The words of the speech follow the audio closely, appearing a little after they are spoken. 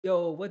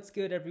Yo, what's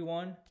good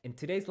everyone? In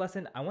today's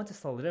lesson, I want to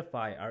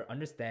solidify our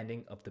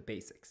understanding of the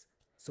basics.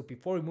 So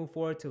before we move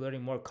forward to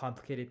learning more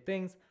complicated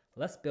things,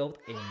 let's build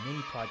a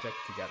mini project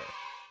together.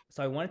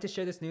 So I wanted to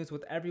share this news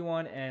with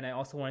everyone, and I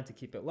also wanted to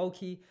keep it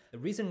low-key. The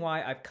reason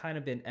why I've kind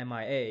of been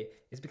MIA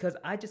is because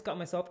I just got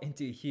myself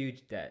into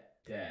huge debt.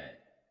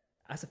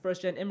 As a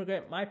first-gen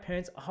immigrant, my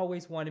parents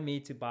always wanted me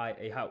to buy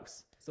a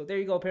house. So there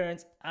you go,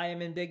 parents. I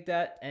am in big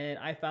debt, and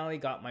I finally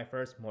got my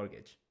first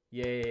mortgage.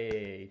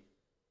 Yay!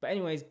 But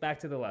anyways, back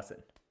to the lesson.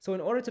 So in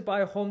order to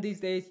buy a home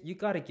these days, you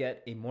gotta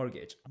get a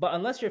mortgage. But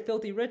unless you're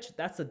filthy rich,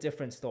 that's a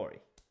different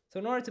story. So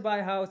in order to buy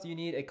a house, you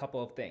need a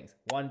couple of things.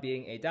 One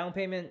being a down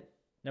payment.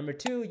 Number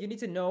two, you need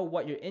to know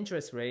what your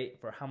interest rate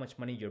for how much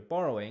money you're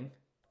borrowing.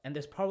 And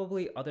there's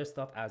probably other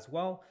stuff as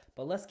well,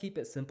 but let's keep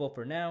it simple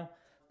for now.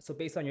 So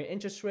based on your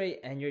interest rate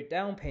and your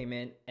down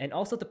payment, and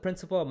also the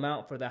principal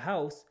amount for the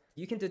house,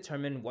 you can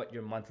determine what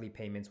your monthly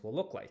payments will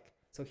look like.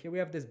 So here we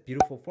have this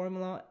beautiful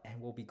formula, and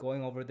we'll be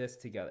going over this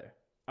together.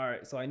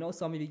 Alright, so I know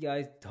some of you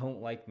guys don't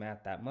like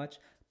math that much,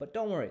 but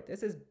don't worry,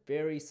 this is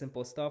very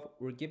simple stuff.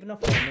 We're given a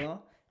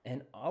formula,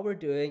 and all we're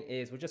doing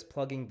is we're just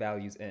plugging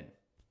values in.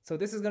 So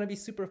this is going to be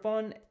super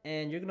fun,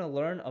 and you're going to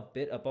learn a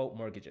bit about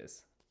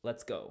mortgages.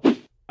 Let's go.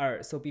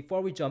 Alright, so before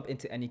we jump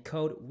into any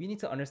code, we need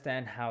to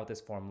understand how this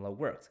formula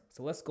works.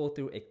 So let's go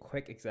through a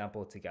quick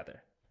example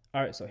together.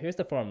 Alright, so here's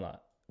the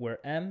formula, where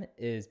M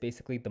is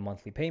basically the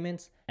monthly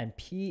payments, and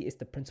P is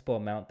the principal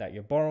amount that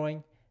you're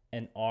borrowing,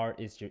 and R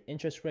is your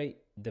interest rate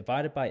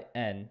divided by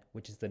N,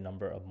 which is the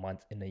number of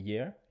months in a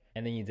year.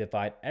 And then you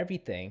divide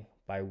everything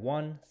by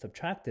 1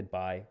 subtracted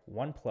by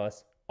 1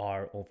 plus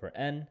R over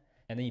N.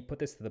 And then you put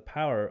this to the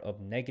power of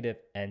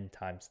negative N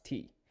times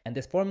T. And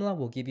this formula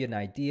will give you an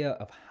idea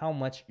of how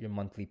much your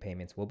monthly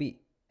payments will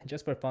be. And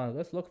just for fun,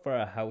 let's look for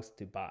a house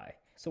to buy.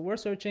 So we're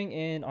searching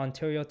in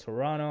Ontario,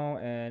 Toronto,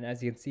 and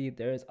as you can see,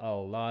 there's a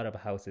lot of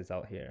houses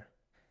out here.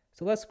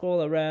 So let's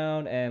scroll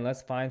around and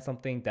let's find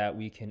something that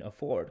we can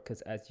afford,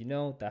 because as you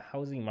know, the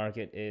housing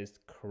market is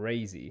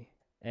crazy.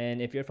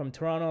 And if you're from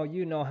Toronto,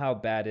 you know how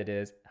bad it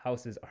is.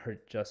 Houses are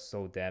just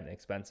so damn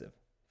expensive.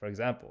 For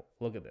example,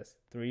 look at this,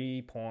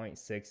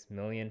 3.6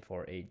 million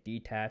for a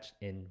detached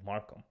in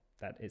Markham.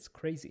 That is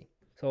crazy.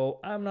 So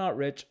I'm not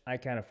rich, I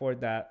can't afford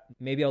that.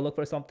 Maybe I'll look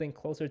for something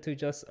closer to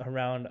just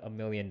around $1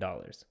 million.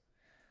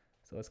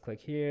 So let's click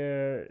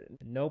here.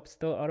 Nope,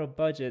 still out of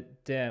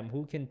budget. Damn,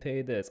 who can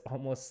pay this?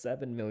 Almost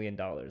 $7 million.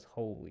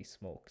 Holy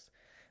smokes.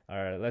 All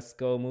right, let's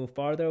go move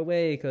farther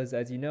away, because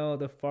as you know,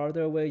 the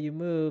farther away you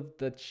move,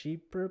 the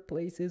cheaper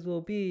places will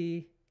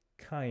be.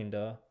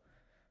 Kinda.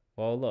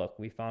 Well, look,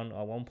 we found a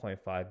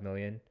 1.5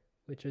 million,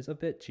 which is a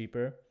bit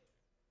cheaper.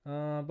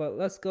 But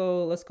let's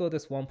go this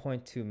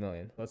 1.2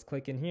 million. Let's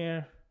click in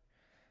here.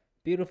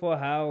 Beautiful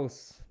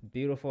house,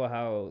 beautiful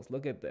house.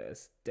 Look at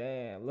this.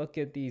 Damn, look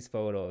at these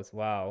photos.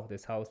 Wow,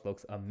 this house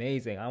looks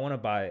amazing. I want to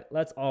buy it.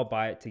 Let's all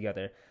buy it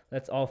together.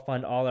 Let's all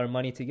fund all our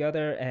money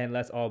together and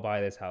let's all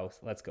buy this house.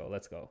 Let's go,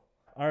 let's go.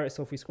 All right,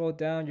 so if we scroll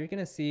down, you're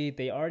gonna see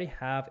they already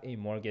have a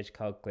mortgage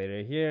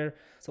calculator here.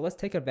 So let's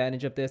take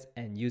advantage of this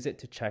and use it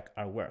to check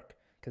our work.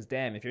 Because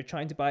damn, if you're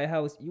trying to buy a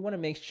house, you want to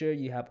make sure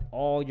you have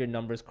all your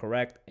numbers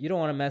correct. You don't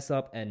want to mess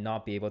up and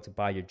not be able to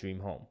buy your dream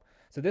home.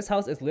 So this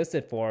house is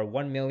listed for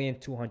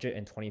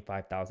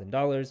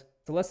 $1,225,000.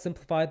 So let's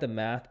simplify the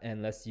math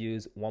and let's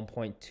use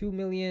 1.2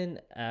 million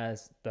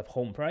as the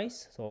home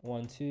price. So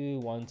 1, 2,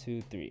 1,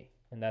 2, 3.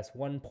 And that's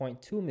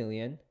 1.2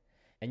 million.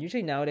 And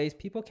usually nowadays,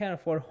 people can't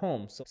afford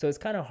homes. So it's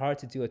kind of hard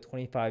to do a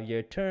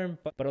 25-year term.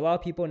 But a lot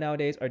of people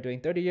nowadays are doing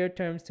 30-year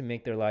terms to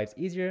make their lives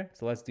easier.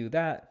 So let's do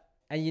that.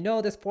 And you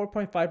know, this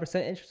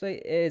 4.5% interest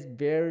rate is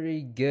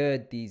very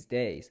good these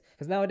days.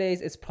 Because nowadays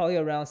it's probably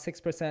around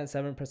 6%,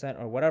 7%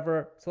 or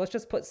whatever. So let's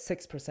just put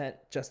 6%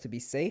 just to be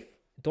safe.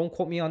 Don't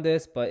quote me on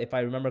this, but if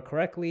I remember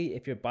correctly,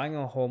 if you're buying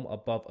a home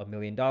above $1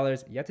 million,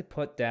 you have to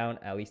put down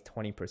at least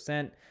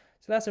 20%.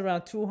 So that's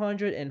around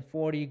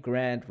 240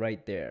 grand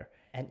right there.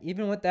 And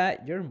even with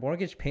that, your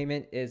mortgage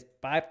payment is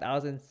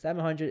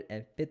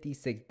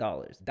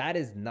 $5,756. That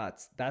is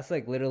nuts. That's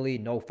like literally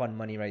no fun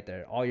money right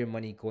there. All your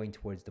money going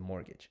towards the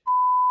mortgage.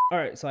 All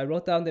right, so I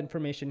wrote down the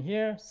information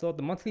here. So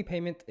the monthly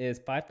payment is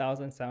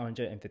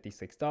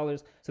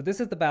 $5,756. So this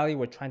is the value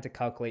we're trying to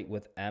calculate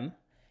with M.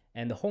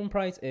 And the home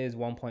price is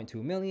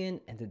 1.2 million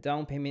and the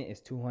down payment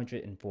is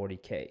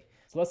 240K.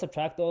 So let's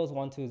subtract those,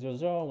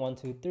 1200,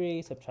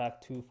 123,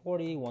 subtract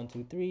 240,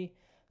 123.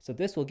 So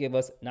this will give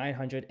us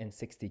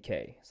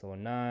 960K. So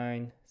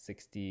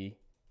 960K.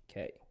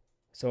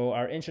 So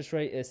our interest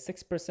rate is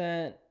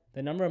 6%.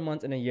 The number of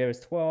months in a year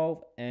is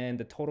 12, and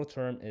the total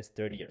term is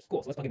 30 years.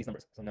 Cool, so let's plug in these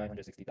numbers. So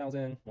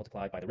 960,000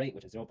 multiplied by the rate,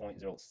 which is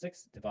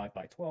 0.06, divide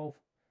by 12,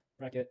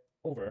 bracket,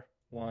 over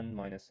 1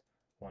 minus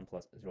 1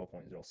 plus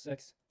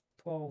 0.06,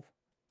 12,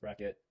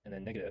 bracket, and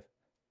then negative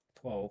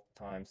 12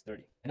 times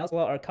 30. And now let's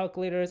pull out our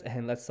calculators,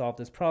 and let's solve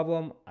this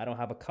problem. I don't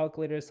have a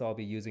calculator, so I'll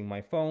be using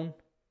my phone.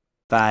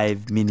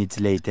 5 minutes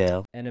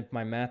later. And if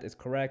my math is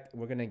correct,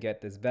 we're going to get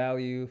this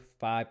value,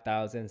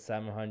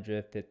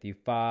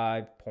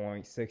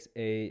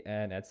 5,755.68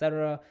 and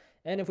etc.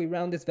 And if we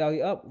round this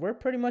value up, we're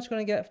pretty much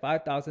going to get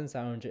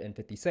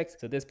 5,756.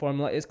 So this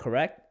formula is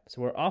correct.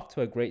 So we're off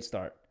to a great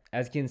start.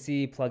 As you can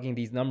see, plugging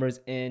these numbers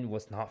in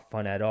was not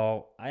fun at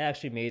all. I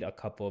actually made a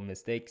couple of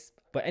mistakes.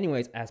 But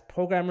anyways, as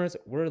programmers,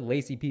 we're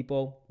lazy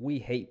people. We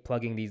hate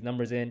plugging these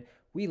numbers in.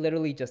 We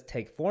literally just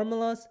take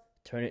formulas,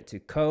 turn it to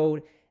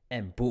code,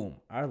 and boom,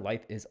 our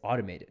life is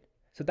automated.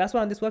 So that's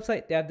why on this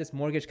website, they have this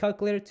mortgage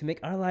calculator to make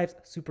our lives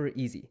super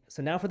easy.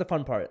 So now for the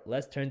fun part,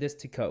 let's turn this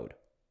to code.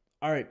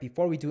 All right,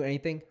 before we do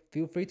anything,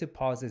 feel free to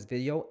pause this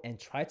video and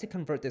try to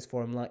convert this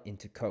formula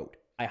into code.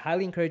 I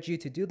highly encourage you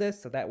to do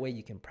this so that way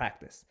you can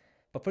practice.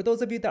 But for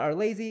those of you that are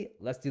lazy,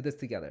 let's do this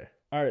together.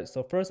 All right,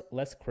 so first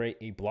let's create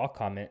a block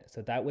comment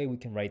so that way we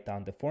can write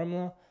down the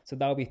formula. So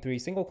that will be 3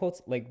 single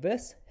quotes like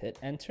this, hit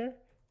enter.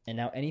 And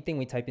now anything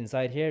we type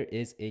inside here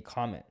is a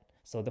comment.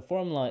 So the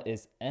formula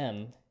is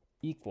M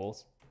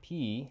equals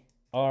P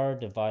R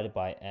divided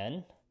by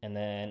N. And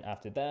then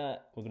after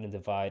that, we're gonna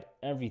divide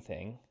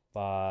everything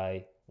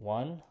by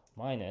 1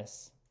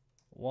 minus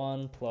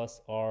 1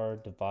 plus R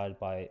divided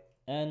by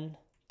N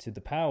to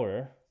the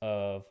power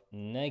of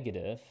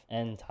negative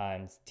N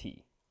times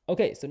T.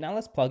 Okay, so now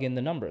let's plug in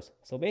the numbers.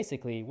 So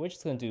basically, we're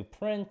just gonna do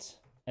print,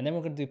 and then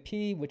we're gonna do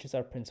P, which is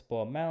our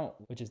principal amount,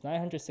 which is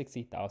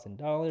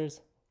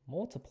 $960,000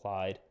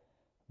 multiplied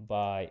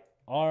by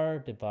R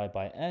divided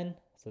by N.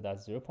 So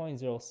that's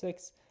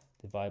 0.06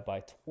 divided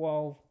by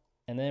 12.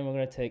 And then we're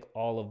gonna take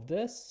all of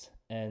this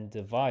and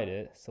divide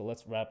it. So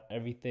let's wrap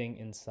everything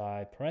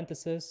inside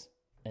parentheses.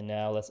 And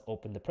now let's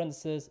open the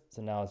parentheses.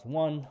 So now it's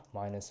 1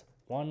 minus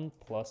 1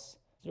 plus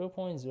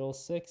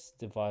 0.06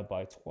 divided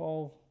by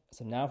 12.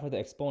 So now for the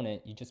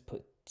exponent, you just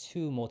put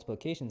 2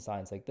 multiplication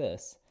signs like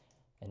this.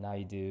 And now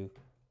you do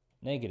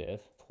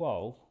negative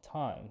 12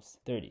 times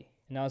 30.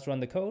 And now let's run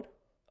the code.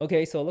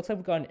 Okay, so it looks like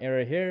we got an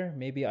error here.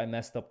 Maybe I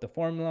messed up the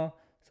formula.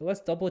 So let's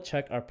double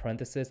check our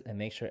parentheses and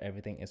make sure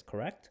everything is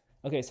correct.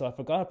 Okay, so I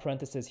forgot a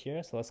parenthesis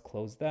here. So let's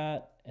close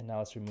that. And now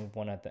let's remove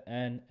 1 at the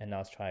end. And now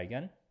let's try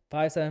again.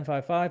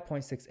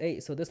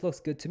 5755.68. So this looks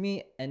good to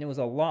me, and it was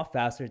a lot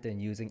faster than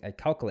using a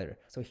calculator.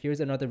 So here's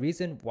another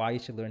reason why you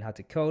should learn how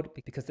to code,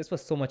 because this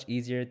was so much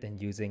easier than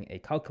using a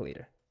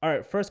calculator. All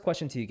right, first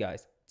question to you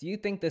guys. Do you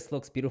think this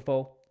looks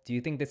beautiful? Do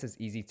you think this is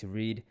easy to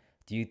read?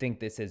 Do you think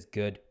this is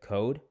good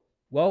code?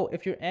 Well,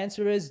 if your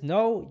answer is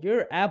no,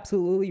 you're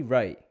absolutely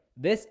right.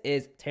 This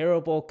is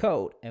terrible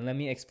code, and let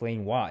me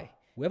explain why.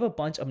 We have a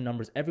bunch of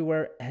numbers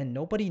everywhere and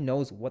nobody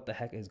knows what the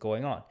heck is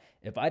going on.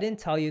 If I didn't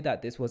tell you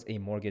that this was a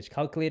mortgage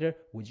calculator,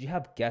 would you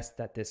have guessed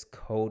that this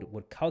code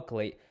would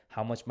calculate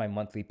how much my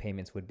monthly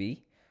payments would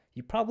be?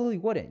 You probably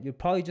wouldn't. You'd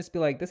probably just be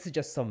like, this is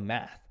just some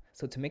math.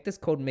 So to make this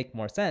code make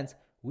more sense,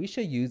 we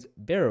should use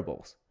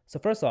variables. So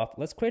first off,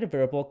 let's create a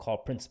variable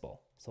called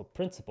principal. So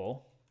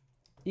principal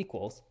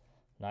equals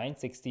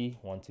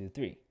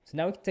 960,123. So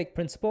now we can take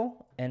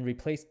principal and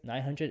replace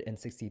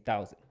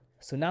 960,000.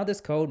 So now this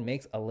code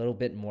makes a little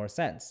bit more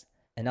sense.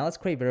 And now let's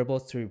create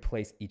variables to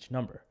replace each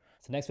number.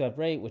 So next we have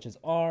rate, which is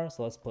R.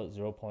 So let's put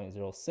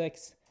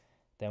 0.06.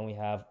 Then we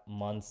have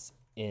months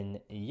in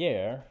a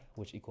year,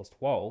 which equals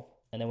 12.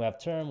 And then we have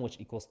term,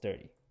 which equals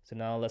 30. So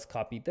now let's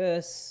copy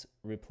this,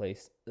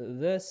 replace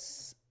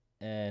this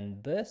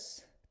and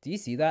this. Do you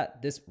see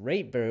that? This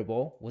rate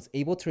variable was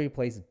able to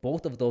replace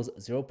both of those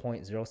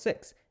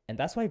 0.06. And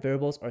that's why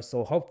variables are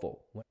so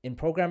helpful. In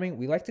programming,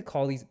 we like to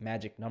call these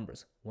magic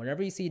numbers.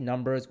 Whenever you see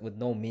numbers with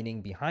no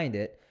meaning behind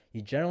it,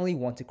 you generally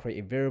want to create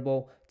a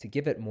variable to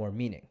give it more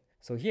meaning.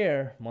 So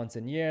here, months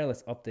and year,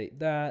 let's update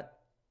that,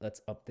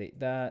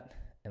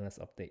 and let's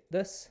update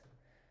this.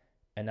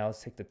 And now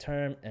let's take the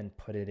term and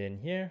put it in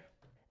here.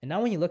 And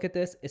now when you look at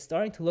this, it's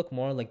starting to look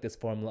more like this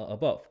formula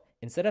above.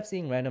 Instead of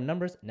seeing random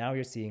numbers, now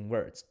you're seeing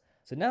words.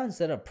 So now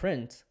instead of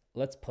print,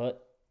 let's put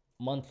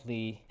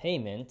monthly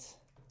payment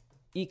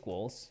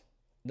equals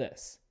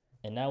this.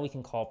 And now we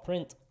can call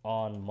print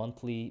on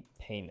monthly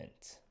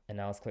payment. And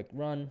now let's click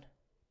run,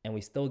 and we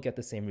still get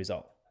the same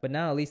result. But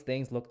now at least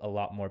things look a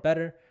lot more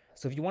better.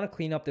 So if you want to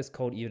clean up this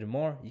code even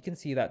more, you can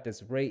see that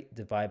this rate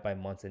divided by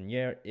months and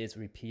year is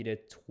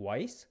repeated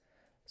twice.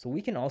 So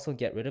we can also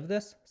get rid of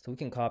this. So we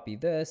can copy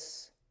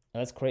this.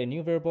 And let's create a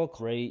new variable,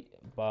 rate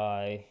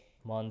by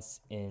months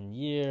in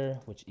year,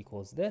 which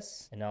equals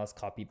this. And now let's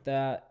copy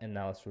that. And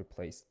now let's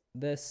replace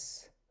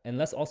this. And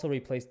let's also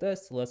replace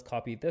this. So let's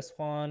copy this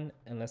one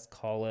and let's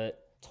call it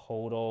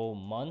total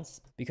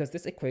months, because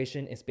this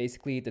equation is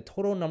basically the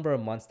total number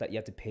of months that you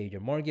have to pay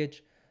your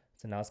mortgage.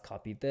 So now let's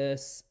copy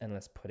this and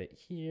let's put it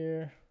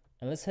here.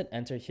 And let's hit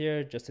enter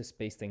here just to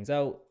space things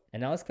out.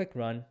 And now let's click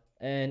run.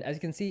 And as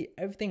you can see,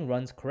 everything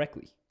runs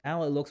correctly.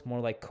 Now it looks more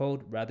like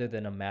code rather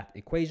than a math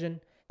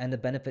equation. And the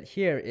benefit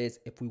here is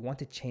if we want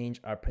to change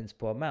our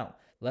principal amount.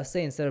 Let's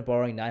say instead of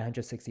borrowing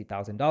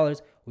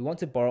 $960,000, we want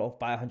to borrow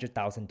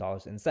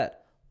 $500,000 instead.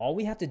 All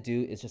we have to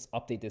do is just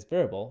update this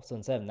variable. So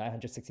instead of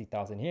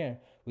 960,000 here,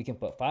 we can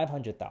put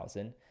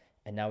 500,000,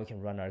 and now we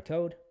can run our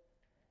code,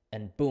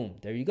 and boom,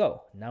 there you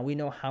go. Now we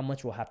know how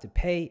much we'll have to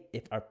pay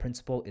if our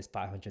principal is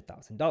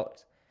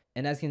 $500,000.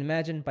 And as you can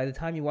imagine, by the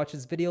time you watch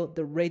this video,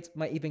 the rates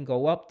might even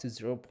go up to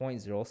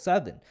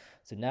 0.07.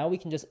 So now we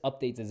can just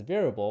update this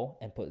variable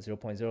and put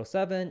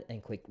 0.07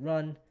 and click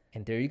run.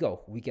 And there you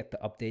go, we get the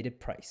updated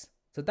price.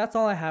 So that's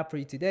all I have for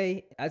you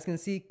today. As you can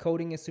see,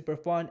 coding is super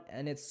fun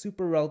and it's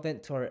super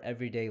relevant to our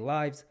everyday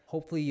lives.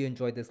 Hopefully you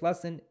enjoyed this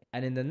lesson.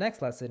 And in the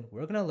next lesson,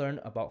 we're gonna learn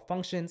about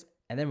functions,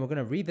 and then we're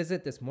gonna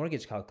revisit this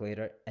mortgage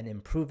calculator and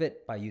improve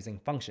it by using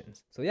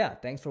functions. So yeah,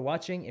 thanks for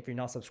watching. If you're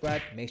not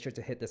subscribed, make sure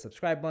to hit the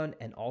subscribe button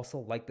and also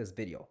like this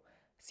video.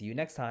 See you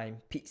next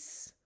time.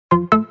 Peace.